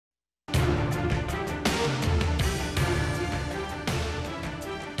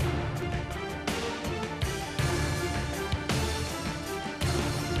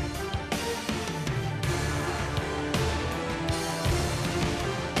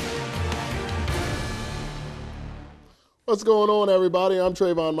What's going on, everybody? I'm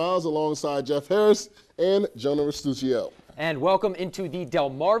Trayvon Miles alongside Jeff Harris and Jonah Restuccio. And welcome into the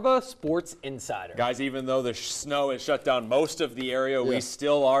Delmarva Sports Insider. Guys, even though the snow has shut down most of the area, we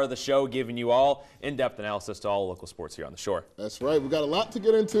still are the show giving you all in-depth analysis to all local sports here on the shore. That's right. We've got a lot to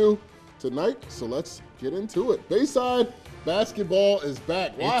get into tonight, so let's get into it. Bayside basketball is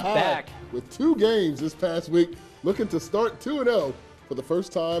back. It's back. With 2 games this past week, looking to start 2-0 for the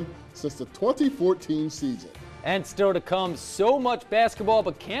first time since the 2014 season. And still to come, so much basketball,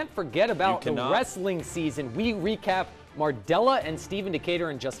 but can't forget about the wrestling season. We recap Mardella and Stephen Decatur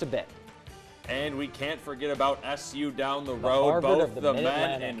in just a bit. And we can't forget about SU down the road, both the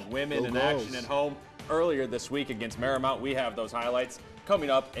men and women in action at home earlier this week against Marymount. We have those highlights coming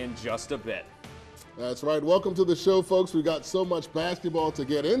up in just a bit. That's right. Welcome to the show, folks. We've got so much basketball to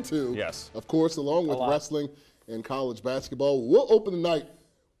get into. Yes. Of course, along with wrestling and college basketball. We'll open the night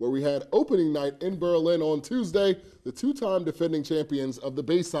where we had opening night in Berlin on Tuesday. The 2-time defending champions of the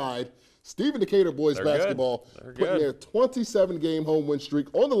Bayside, Stephen Decatur boys basketball, putting their 27-game home win streak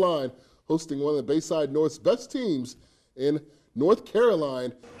on the line, hosting one of the Bayside North's best teams in North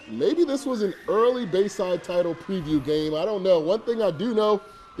Carolina. Maybe this was an early Bayside title preview game. I don't know. One thing I do know,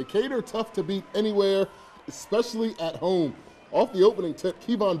 Decatur tough to beat anywhere, especially at home. Off the opening tip,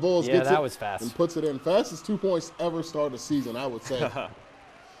 Kevon Voles gets it and puts it in. Fastest 2 points ever start a season, I would say.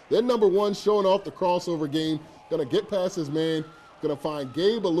 Then number 1 showing off the crossover game, gonna get past his man, gonna find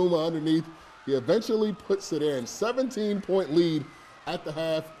Gabe Aluma underneath. He eventually puts it in. 17-point lead at the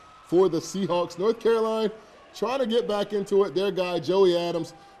half for the Seahawks. North Carolina trying to get back into it. Their guy, Joey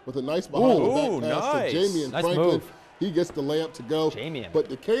Adams, with a nice behind-the-back pass to Jamian Franklin. He gets the layup to go. But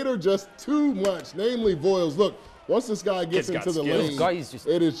Decatur just too much, namely Voiles. Look, once this guy gets into the lane,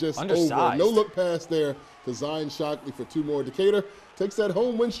 it is just over. No look pass there to Zion Shockley for 2 more. Decatur takes that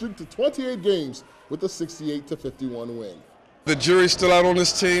home win streak to 28 games with a 68-51 win. The jury's still out on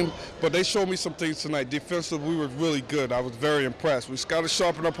this team, but they showed me some things tonight. Defensively, we were really good. I was very impressed. We got to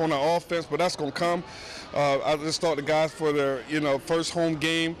sharpen up on our offense, but that's going to come. I just thought the guys for their first home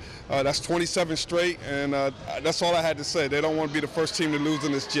game, that's 27 straight, and that's all I had to say. They don't want to be the first team to lose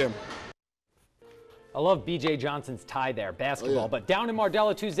in this gym. I love B.J. Johnson's tie there, basketball. But down in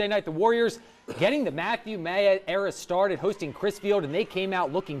Mardella Tuesday night, the Warriors getting the Matthew May era started, hosting Chrisfield, and they came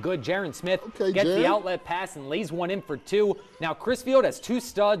out looking good. Jaron Smith gets the outlet pass and lays one in for 2. Now, Chrisfield has 2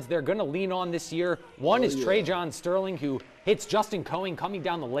 studs they're going to lean on this year. One is Trajan Sterling, who hits Justin Cohen coming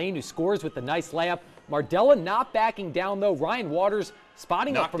down the lane, who scores with a nice layup. Mardella not backing down, though. Ryan Waters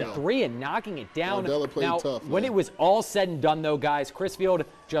spotting up from 3 and knocking it down. Now, when it was all said and done, though, guys, Chrisfield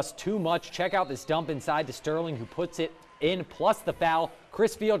just too much. Check out this dump inside to Sterling, who puts it in, plus the foul.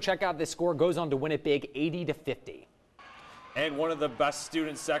 Chrisfield, check out this score, goes on to win it big, 80-50. And one of the best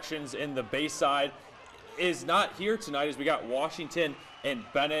student sections in the Bayside is not here tonight, as we got Washington and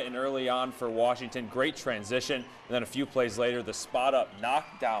Bennett, and early on for Washington, great transition. And then a few plays later, the spot-up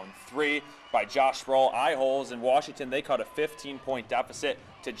knockdown 3 by Josh Sproul, eye holes, and Washington, they cut a 15-point deficit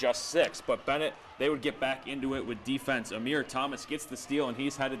to just 6. But Bennett, they would get back into it with defense. Amir Thomas gets the steal, and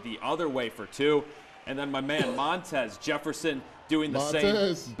he's headed the other way for 2. And then my man Montez Jefferson doing the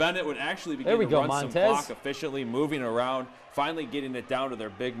same. Bennett would actually begin to run some clock efficiently, moving around, finally getting it down to their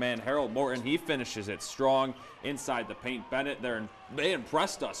big man, Harold Morton. He finishes it strong inside the paint. Bennett, they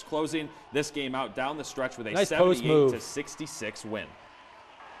impressed us, closing this game out down the stretch with a 78-66 win.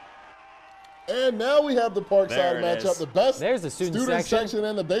 And now we have the Parkside matchup, the best student section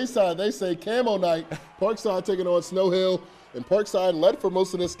in the Bayside. They say Camo Night. Parkside taking on Snow Hill, and Parkside led for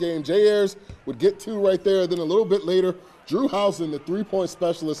most of this game. Jay Ayers would get 2 right there. Then a little bit later, Drew Housen, the 3-point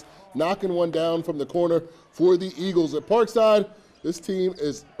specialist, knocking one down from the corner for the Eagles. At Parkside, this team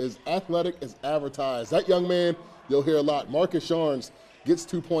is as athletic as advertised. That young man, you'll hear a lot. Marcus Sharns gets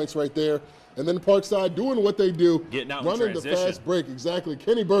 2 points right there. And then Parkside doing what they do, running the fast break. Exactly.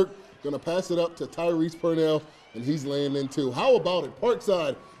 Kenny Burke going to pass it up to Tyrese Purnell, and he's laying in 2. How about it?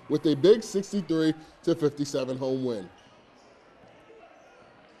 Parkside with a big 63-57 home win.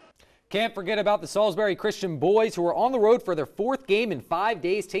 Can't forget about the Salisbury Christian boys, who are on the road for their 4th game in 5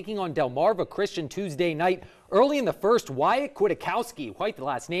 days, taking on Delmarva Christian Tuesday night. Early in the first, Wyatt Kwiatkowski, quite the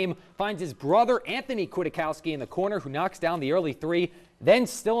last name, finds his brother Anthony Kwiatkowski in the corner, who knocks down the early 3. Then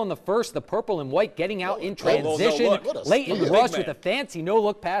still in the first, the purple and white getting out in transition. Late in the rush with a fancy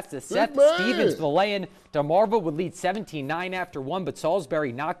no-look pass to Seth Stevens for the lay-in. Delmarva would lead 17-9 after 1, but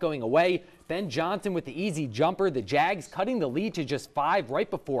Salisbury not going away. Ben Johnson with the easy jumper. The Jags cutting the lead to just 5 right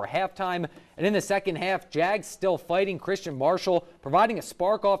before halftime. And in the second half, Jags still fighting. Christian Marshall providing a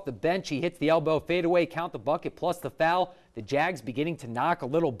spark off the bench. He hits the elbow fadeaway, count the bucket plus the foul. The Jags beginning to knock a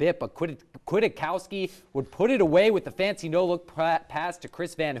little bit, but Kwiatkowski would put it away with the fancy no-look pass to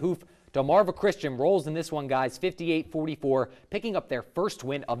Chris Van Hoof. Delmarva Christian rolls in this one, guys, 58-44, picking up their first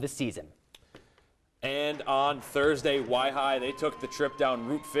win of the season. And on Thursday, Y-High, they took the trip down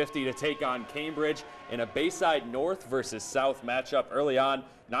Route 50 to take on Cambridge in a Bayside North versus South matchup. Early on,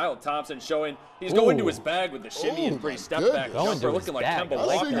 Niall Thompson showing he's going to his bag with the shimmy and free step back jumper, looking like Kemba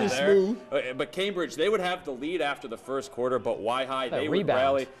Walker there. But Cambridge, they would have the lead after the first quarter, but Y-High, they would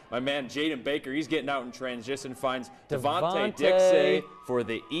rally. My man Jaden Baker, he's getting out in transition, finds Devontae Dixie for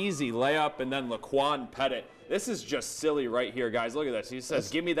the easy layup, and then Laquan Pettit. This is just silly right here, guys. Look at this. He says,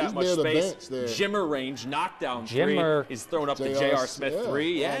 give me that much space. Jimmer range, knockdown three. He's throwing up the J.R. Smith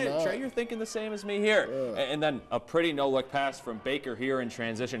three. Yeah, Trey, you're thinking the same as me here. And then a pretty no-look pass from Baker here in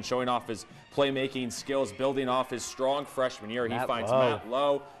transition, showing off his playmaking skills, building off his strong freshman year. He finds Matt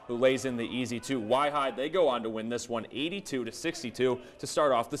Lowe, who lays in the easy two. Y-High, they go on to win this one 82-62 to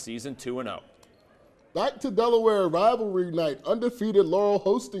start off the season 2-0. Back to Delaware rivalry night. Undefeated Laurel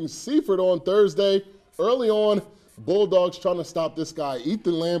hosting Seaford on Thursday. Early on, Bulldogs trying to stop this guy,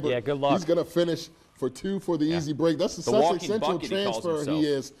 Ethan Lambert. Yeah, good luck. He's going to finish for two for the easy break. That's the Sussex Central transfer he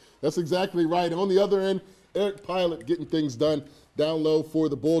is. That's exactly right. And on the other end, Eric Pilot getting things done down low for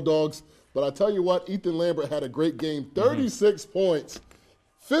the Bulldogs. But I tell you what, Ethan Lambert had a great game. 36 points.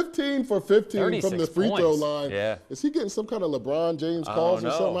 15 for 15 from the free throw line. Yeah. Is he getting some kind of LeBron James calls or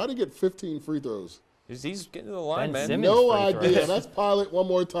something? How did he get 15 free throws? He's getting to the line, man. No idea. That's Pilot one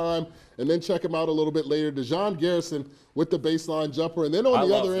more time, and then check him out a little bit later. DeJon Garrison with the baseline jumper. And then on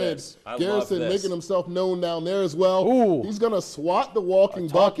the other end, Garrison making himself known down there as well. Ooh. He's going to swat the walking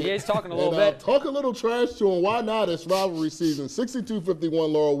bucket. Yeah, he's talking a little bit. Talk a little trash to him. Why not? It's rivalry season.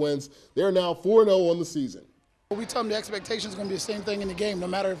 62-51 Laurel wins. They're now 4-0 on the season. We tell them the expectation is going to be the same thing in the game, no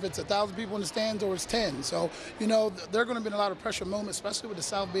matter if it's 1,000 people in the stands or it's 10. So, you know, they're going to be in a lot of pressure moments, especially with the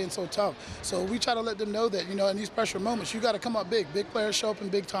South being so tough. So we try to let them know that, you know, in these pressure moments, you got to come up big. Big players show up in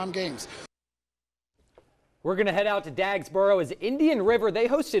big-time games. We're going to head out to Dagsboro as Indian River. They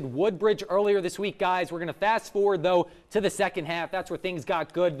hosted Woodbridge earlier this week, guys. We're going to fast forward, though, to the second half. That's where things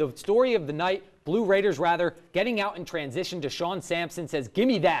got good. The story of the night, Blue Raiders, rather, getting out in transition. Deshaun Sampson says, give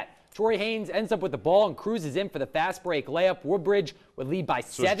me that. Troy Haynes ends up with the ball and cruises in for the fast break layup. Woodbridge would lead by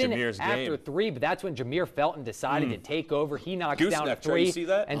 7 after 3, but that's when Jameer Felton decided to take over. He knocks down a 3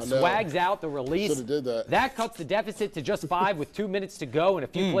 and swags out the release. Did that. That cuts the deficit to just 5 with 2 minutes to go, and a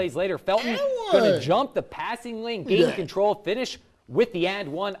few plays later, Felton going to jump the passing lane, gain control, finish with the and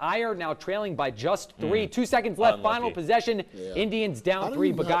one. Iyer now trailing by just 3. 2 seconds left, final possession. Indians down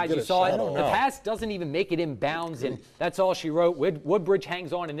 3, but guys, you saw it. The pass doesn't even make it in bounds, and that's all she wrote. Woodbridge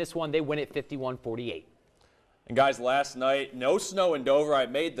hangs on in this one. They win it 51-48. And guys, last night, no snow in Dover. I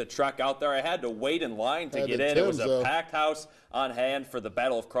made the trek out there. I had to wait in line to get in. It was a packed house on hand for the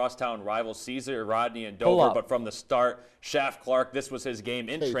Battle of Crosstown rivals Caesar, Rodney, and Dover. But from the start, Shaft Clark, this was his game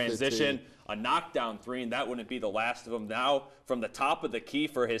in transition. A knockdown 3, and that wouldn't be the last of them. Now, from the top of the key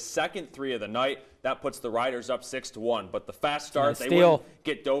for his second 3 of the night, that puts the Riders up 6-1. But the fast start, they wouldn't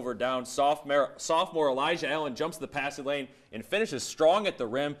get Dover down. Sophomore Elijah Allen jumps the passing lane and finishes strong at the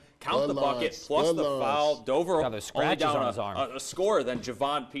rim. Count the bucket plus the foul. Dover only down a score than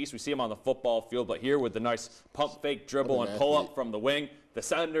Javon Peace. We see him on the football field, but here with the nice pump fake dribble and pull up from the wing. The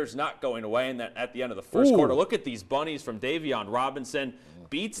Senators not going away, and then at the end of the first quarter, look at these bunnies from Davion Robinson.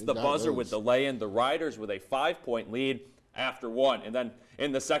 Beats the buzzer with the lay-in. The Riders with a 5-point lead after 1. And then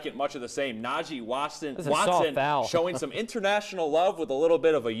in the second, much of the same. Najee Watson showing some international love with a little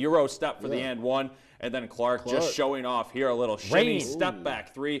bit of a Euro step for the and 1. And then Clark just showing off here a little shimmy step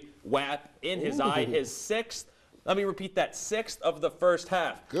back 3. Whap in his eye, his 6th. Let me repeat that, 6th of the first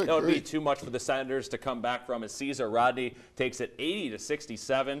half. That would be too much for the Senators to come back from as Caesar Rodney takes it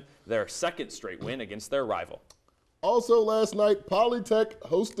 80-67, their second straight win against their rival. Also last night, Polytech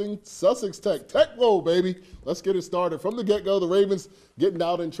hosting Sussex Tech. Tech-Wo, baby. Let's get it started. From the get-go, the Ravens getting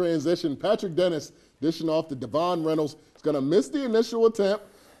out in transition. Patrick Dennis dishing off to Devon Reynolds. He's going to miss the initial attempt,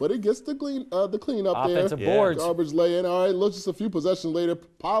 but he gets the clean up Offensive there. boards. Garbage lay-in. All right, looks just a few possessions later.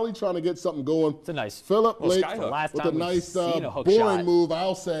 Poly trying to get something going. It's a nice Phillip Lake with a nice boring move,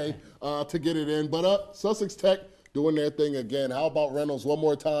 I'll say, to get it in. But Sussex Tech doing their thing again. How about Reynolds one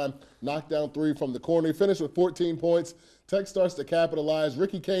more time? Knockdown 3 from the corner. He finished with 14 points. Tech starts to capitalize.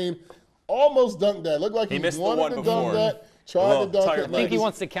 Ricky Kane almost dunked that. Looked like he wanted to dunk that. Tried to dunk it. I think he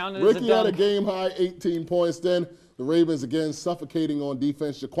wants to count it as a dunk. Ricky had a game-high 18 points. Then the Ravens again suffocating on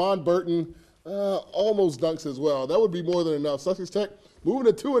defense. Jaquan Burton almost dunks as well. That would be more than enough. Sussex Tech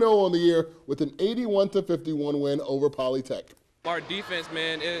moving to 2-0 on the year with an 81-51 win over Polytech. Our defense,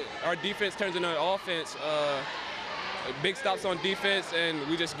 man, our defense turns into an offense. Big stops on defense, and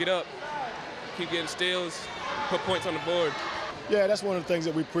we just get up, keep getting steals, put points on the board. Yeah, that's one of the things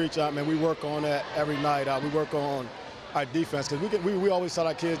that we preach out, man. We work on that every night. We work on our defense because we always tell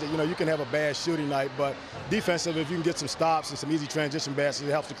our kids that, you know, you can have a bad shooting night, but defensive, if you can get some stops and some easy transition baskets,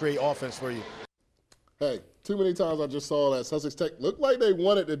 it helps to create offense for you. Hey, too many times I just saw that Sussex Tech looked like they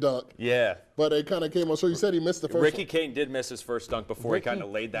wanted to dunk. Yeah. But they kind of came on. So you said he missed the first Ricky one. Kane did miss his first dunk before he kind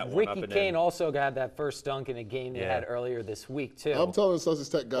of laid that one up and in. Ricky Kane also got that first dunk in a game they had earlier this week, too. I'm telling the Sussex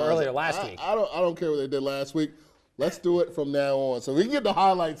Tech guys. Earlier last week. I don't care what they did last week. Let's do it from now on. So we can get the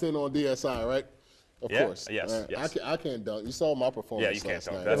highlights in on DSI, right? Of course. Yes. I can't dunk. You saw my performance. Yeah, you can't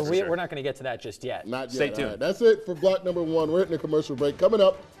dunk. But we're not going to get to that just yet. Not yet. Stay tuned. Right. That's it for block number 1. We're hitting a commercial break. Coming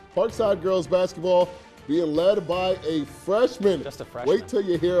up, Parkside girls basketball being led by a freshman. Just a freshman. Wait till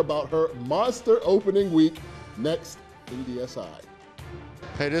you hear about her monster opening week next in DSI.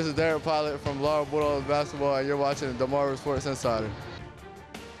 Hey, this is Darren Pilot from Laura Bulldogs Basketball, and you're watching the Marvel Sports Insider.